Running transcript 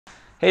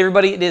Hey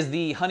everybody, it is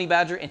the Honey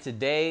Badger, and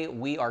today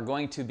we are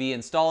going to be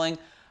installing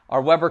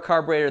our Weber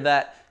carburetor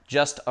that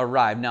just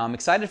arrived. Now I'm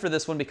excited for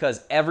this one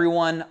because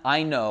everyone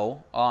I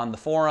know on the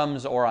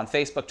forums or on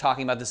Facebook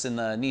talking about this in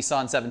the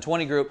Nissan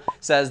 720 group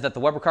says that the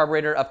Weber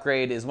carburetor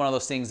upgrade is one of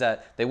those things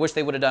that they wish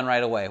they would have done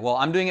right away. Well,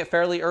 I'm doing it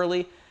fairly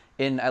early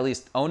in at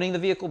least owning the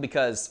vehicle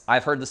because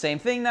I've heard the same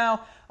thing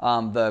now.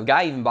 The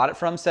guy I even bought it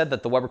from said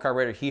that the Weber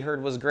carburetor he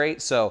heard was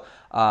great, so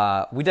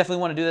we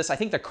definitely want to do this. I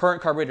think the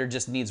current carburetor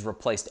just needs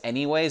replaced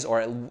anyways,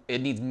 or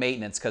it needs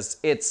maintenance because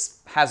it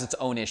has its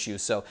own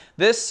issues. So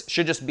this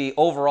should just be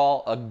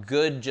overall a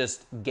good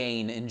just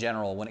gain in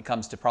general when it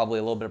comes to probably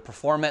a little bit of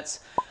performance.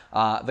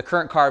 The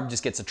current carb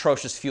just gets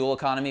atrocious fuel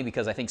economy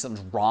because I think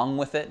something's wrong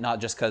with it, not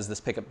just because this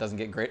pickup doesn't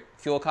get great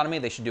fuel economy.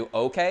 They should do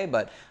okay,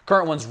 but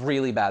current one's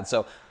really bad.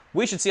 So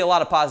we should see a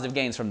lot of positive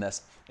gains from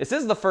this. This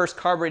is the first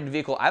carbureted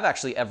vehicle I've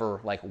actually ever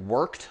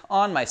worked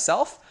on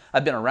myself.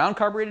 I've been around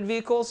carbureted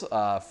vehicles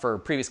for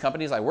previous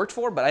companies I worked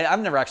for, but I've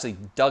never actually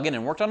dug in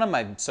and worked on them.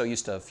 I'm so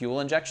used to fuel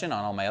injection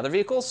on all my other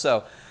vehicles,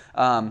 so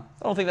I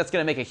don't think that's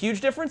going to make a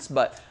huge difference,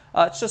 but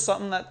it's just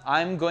something that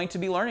I'm going to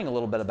be learning a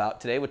little bit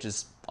about today, which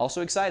is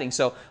also exciting.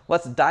 So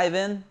let's dive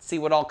in, see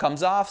what all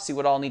comes off, see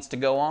what all needs to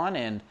go on,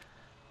 and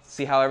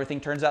see how everything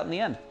turns out in the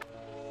end.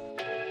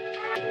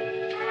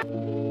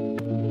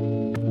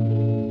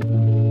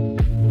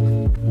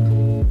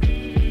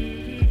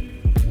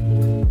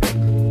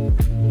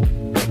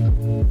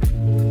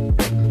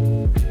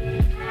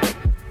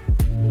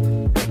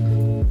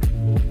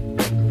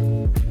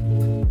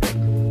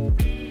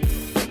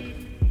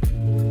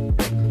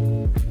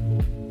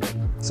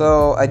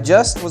 So I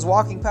just was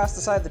walking past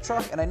the side of the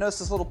truck and I noticed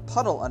this little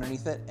puddle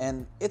underneath it,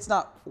 and it's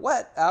not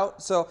wet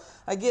out, so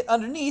I get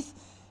underneath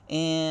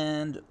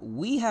and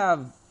we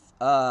have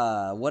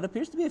what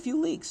appears to be a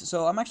few leaks.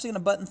 So I'm actually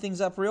going to button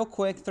things up real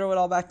quick, throw it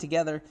all back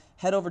together,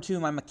 head over to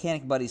my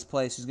mechanic buddy's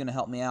place who's going to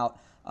help me out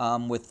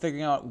with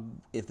figuring out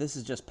if this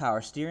is just power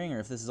steering or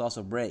if this is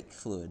also brake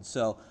fluid.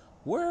 So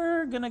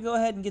we're going to go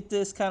ahead and get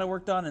this kind of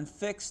worked on and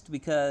fixed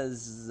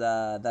because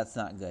that's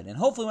not good. And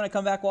hopefully when I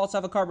come back, we'll also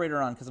have a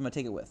carburetor on because I'm going to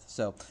take it with.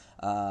 So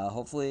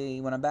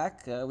hopefully when I'm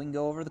back, we can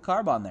go over the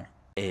carb on there.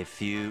 A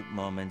few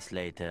moments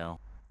later.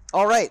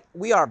 All right,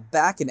 we are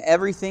back and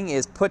everything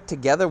is put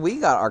together. We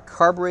got our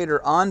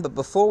carburetor on, but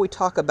before we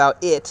talk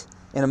about it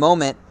in a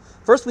moment,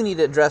 first we need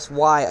to address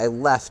why I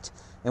left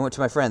and went to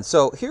my friends.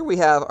 So here we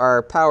have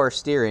our power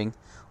steering,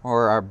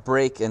 or our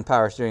brake and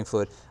power steering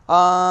fluid.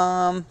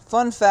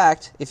 Fun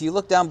fact, if you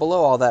look down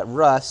below all that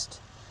rust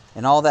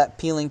and all that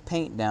peeling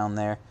paint down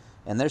there,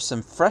 and there's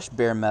some fresh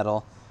bare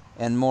metal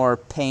and more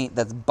paint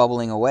that's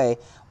bubbling away,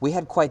 we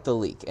had quite the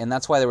leak, and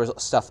that's why there was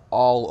stuff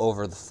all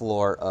over the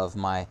floor of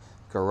my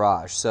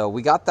garage. So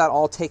we got that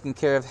all taken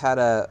care of, had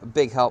a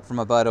big help from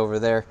a bud over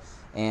there,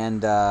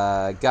 and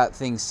got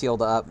things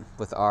sealed up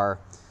with our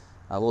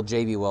little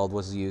JB weld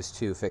was used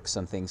to fix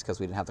some things because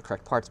we didn't have the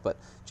correct parts, but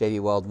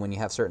JB weld, when you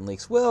have certain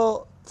leaks,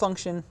 will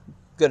function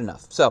good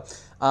enough. So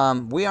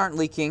we aren't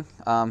leaking,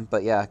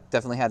 but yeah,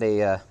 definitely had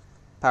a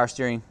power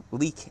steering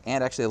leak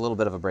and actually a little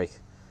bit of a brake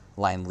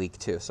line leak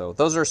too. So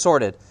those are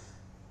sorted,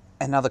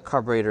 and now the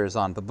carburetor is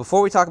on. But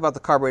before we talk about the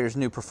carburetor's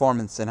new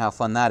performance and how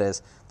fun that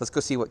is, let's go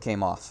see what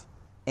came off.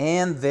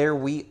 And there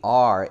we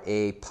are,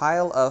 a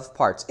pile of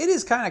parts. It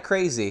is kind of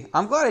crazy.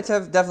 I'm glad I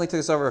definitely took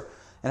this over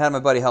and had my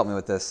buddy help me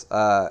with this.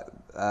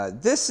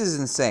 This is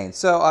insane.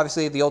 So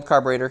obviously the old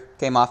carburetor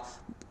came off,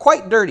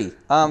 quite dirty.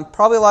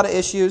 Probably a lot of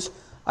issues.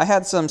 I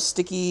had some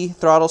sticky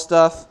throttle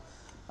stuff.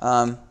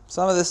 Some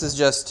of this is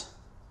just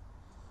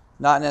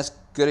not in as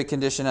good a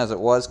condition as it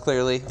was,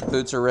 clearly.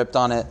 Boots are ripped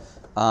on it.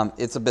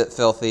 It's a bit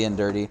filthy and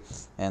dirty,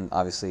 and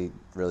obviously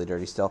really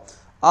dirty still.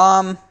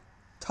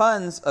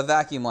 Tons of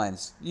vacuum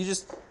lines.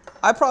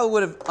 I probably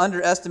would have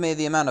underestimated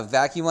the amount of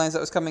vacuum lines that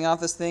was coming off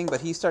this thing, but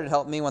he started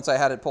helping me once I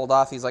had it pulled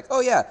off. He's like,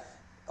 oh yeah,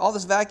 all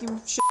this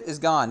vacuum shit is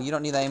gone. You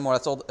don't need that anymore.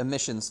 That's old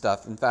emissions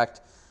stuff. In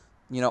fact,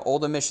 you know,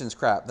 old emissions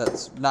crap.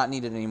 That's not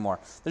needed anymore.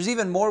 There's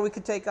even more we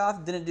could take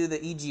off. Didn't do the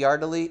EGR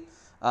delete.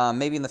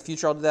 Maybe in the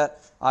future I'll do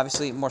that.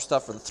 Obviously, more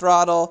stuff for the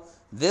throttle.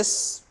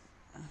 This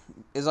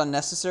is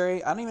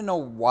unnecessary. I don't even know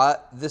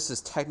what this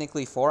is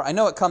technically for. I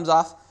know it comes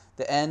off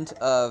the end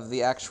of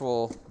the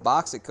actual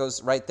box. It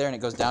goes right there and it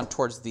goes down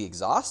towards the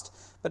exhaust,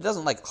 but it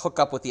doesn't hook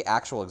up with the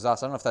actual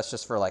exhaust. I don't know if that's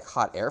just for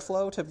hot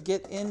airflow to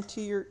get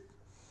into your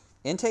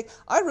intake.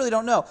 I really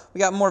don't know. We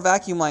got more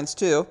vacuum lines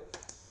too,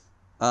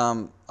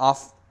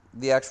 off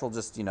the actual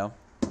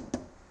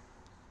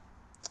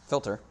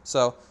filter.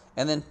 So,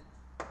 and then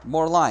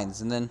more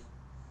lines, and then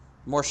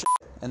more shit,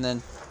 and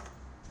then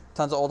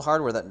tons of old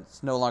hardware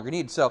that's no longer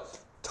needed. So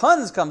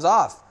tons comes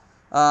off.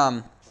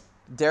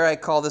 Dare I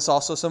call this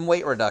also some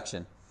weight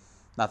reduction?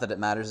 Not that it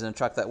matters in a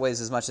truck that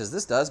weighs as much as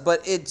this does,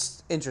 but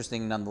it's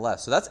interesting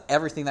nonetheless. So that's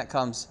everything that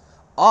comes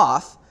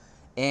off.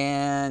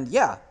 And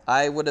yeah,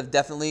 I would have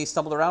definitely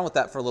stumbled around with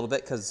that for a little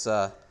bit because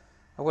I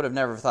would have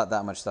never thought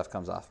that much stuff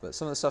comes off. But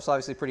some of the stuff's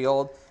obviously pretty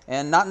old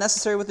and not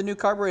necessary with the new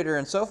carburetor.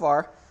 And so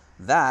far,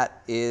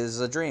 that is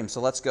a dream. So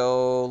let's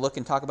go look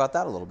and talk about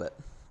that a little bit.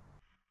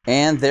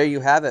 And there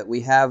you have it.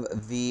 We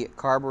have the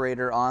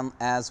carburetor on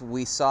as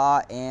we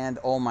saw, and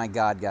oh my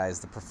god, guys,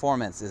 the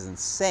performance is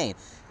insane.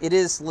 It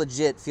is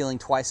legit feeling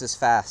twice as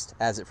fast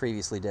as it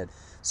previously did.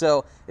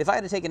 So if I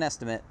had to take an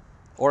estimate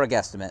or a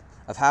guesstimate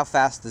of how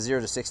fast the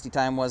 0 to 60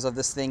 time was of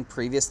this thing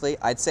previously,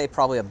 I'd say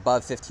probably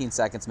above 15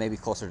 seconds, maybe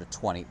closer to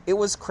 20. It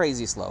was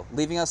crazy slow.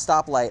 Leaving a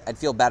stoplight, I'd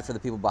feel bad for the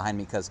people behind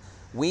me because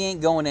we ain't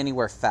going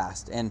anywhere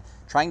fast, and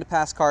trying to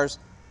pass cars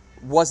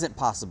wasn't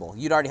possible.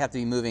 You'd already have to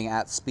be moving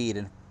at speed,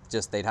 and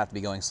just they'd have to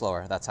be going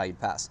slower. That's how you'd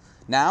pass.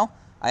 Now,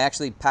 I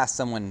actually passed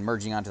someone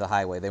merging onto the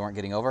highway. They weren't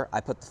getting over.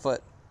 I put the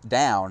foot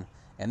down,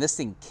 and this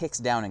thing kicks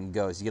down and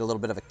goes. You get a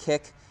little bit of a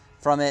kick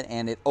from it,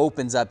 and it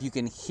opens up. You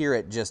can hear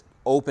it just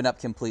open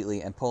up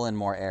completely and pull in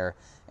more air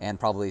and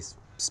probably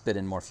spit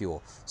in more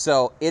fuel.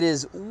 So it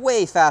is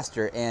way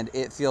faster, and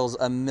it feels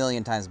a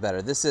million times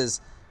better. This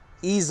is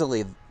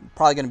easily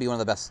probably going to be one of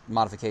the best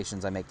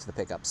modifications I make to the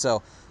pickup.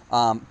 So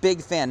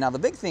big fan. Now, the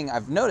big thing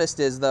I've noticed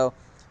is, though,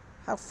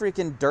 how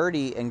freaking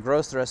dirty and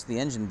gross the rest of the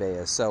engine bay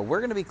is. So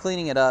we're going to be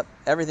cleaning it up.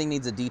 Everything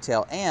needs a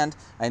detail. And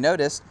I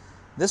noticed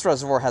this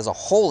reservoir has a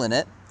hole in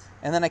it.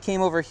 And then I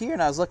came over here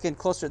and I was looking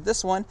closer at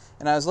this one,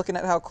 and I was looking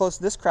at how close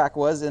this crack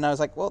was, and I was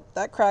like, well,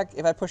 that crack,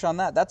 if I push on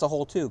that, that's a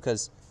hole too,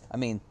 because, I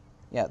mean,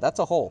 yeah, that's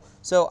a hole.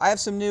 So I have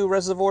some new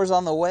reservoirs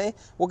on the way.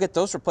 We'll get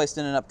those replaced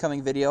in an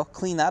upcoming video,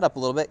 clean that up a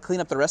little bit, clean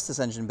up the rest of this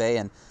engine bay,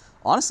 and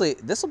honestly,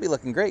 this will be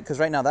looking great, because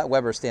right now that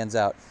Weber stands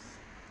out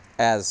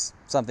as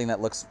something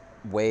that looks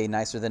way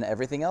nicer than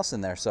everything else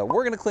in there. So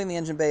we're going to clean the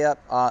engine bay up.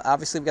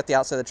 Obviously, we've got the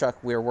outside of the truck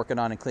we're working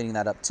on and cleaning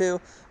that up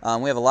too.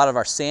 We have a lot of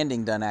our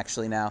sanding done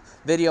actually now.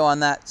 Video on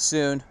that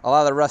soon. A lot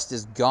of the rust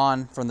is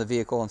gone from the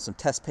vehicle, and some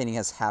test painting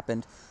has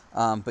happened.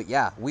 But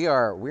yeah, we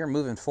are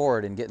moving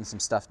forward and getting some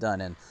stuff done.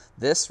 And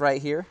this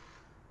right here,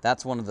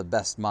 that's one of the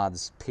best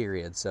mods,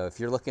 period. So if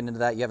you're looking into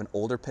that, you have an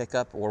older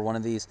pickup or one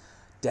of these,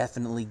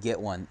 definitely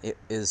get one. It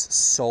is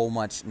so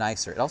much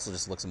nicer. It also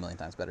just looks a million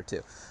times better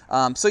too.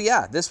 So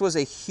yeah, this was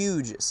a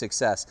huge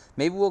success.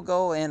 Maybe we'll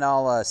go and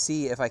I'll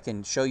see if I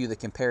can show you the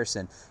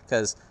comparison,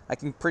 because I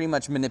can pretty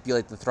much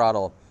manipulate the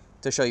throttle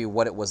to show you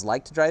what it was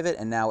like to drive it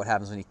and now what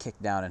happens when you kick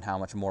down and how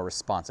much more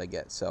response I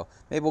get. So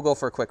maybe we'll go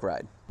for a quick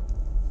ride.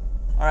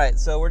 All right,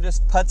 so we're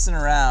just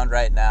putzing around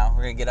right now.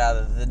 We're gonna get out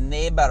of the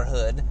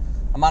neighborhood.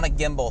 I'm on a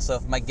gimbal, so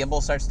if my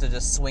gimbal starts to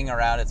just swing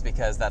around, it's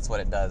because that's what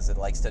it does. It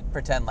likes to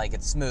pretend like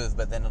it's smooth,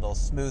 but then it'll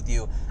smooth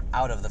you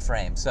out of the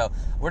frame. So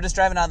we're just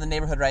driving out of the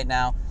neighborhood right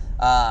now.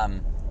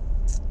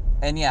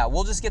 And yeah,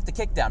 we'll just get the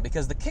kick down,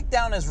 because the kick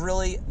down is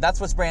really,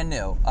 that's what's brand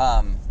new.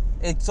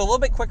 It's a little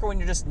bit quicker when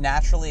you're just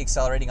naturally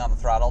accelerating on the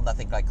throttle,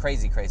 nothing like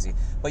crazy,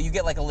 but you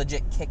get like a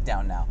legit kick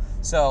down now.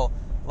 So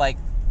like,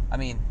 I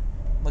mean,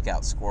 look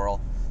out, squirrel.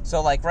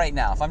 So like right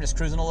now, if I'm just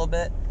cruising a little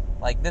bit,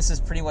 like this is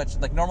pretty much,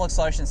 like normal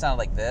acceleration sounded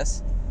like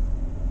this.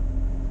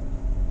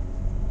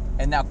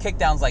 And now kick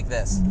down's like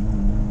this.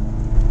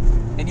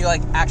 And you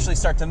like actually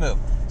start to move.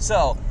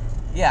 So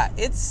yeah,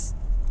 it's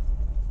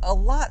a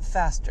lot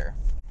faster.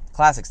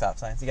 Classic stop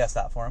signs, you gotta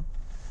stop for them.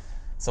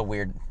 It's a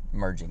weird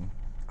merging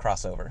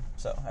crossover.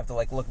 So I have to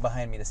like look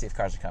behind me to see if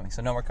cars are coming.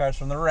 So no more cars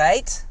from the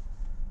right.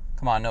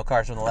 Come on, no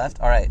cars from the left.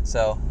 All right,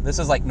 so this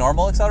is like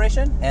normal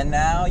acceleration, and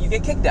now you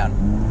get kick down.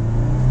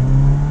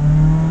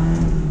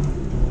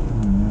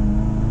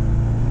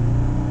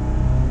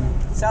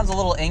 Sounds a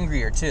little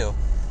angrier too.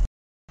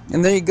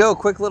 And there you go,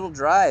 quick little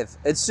drive.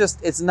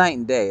 It's night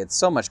and day. It's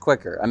so much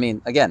quicker. I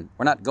mean, again,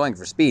 we're not going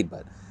for speed,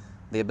 but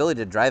the ability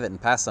to drive it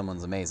and pass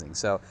someone's amazing.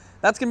 So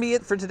that's gonna be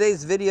it for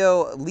today's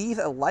video. Leave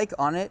a like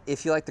on it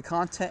if you like the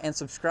content, and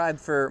subscribe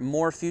for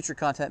more future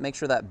content. Make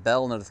sure that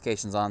bell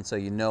notification's on so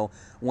you know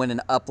when an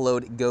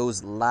upload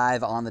goes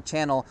live on the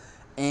channel.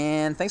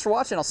 And thanks for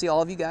watching. I'll see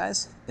all of you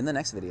guys in the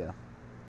next video.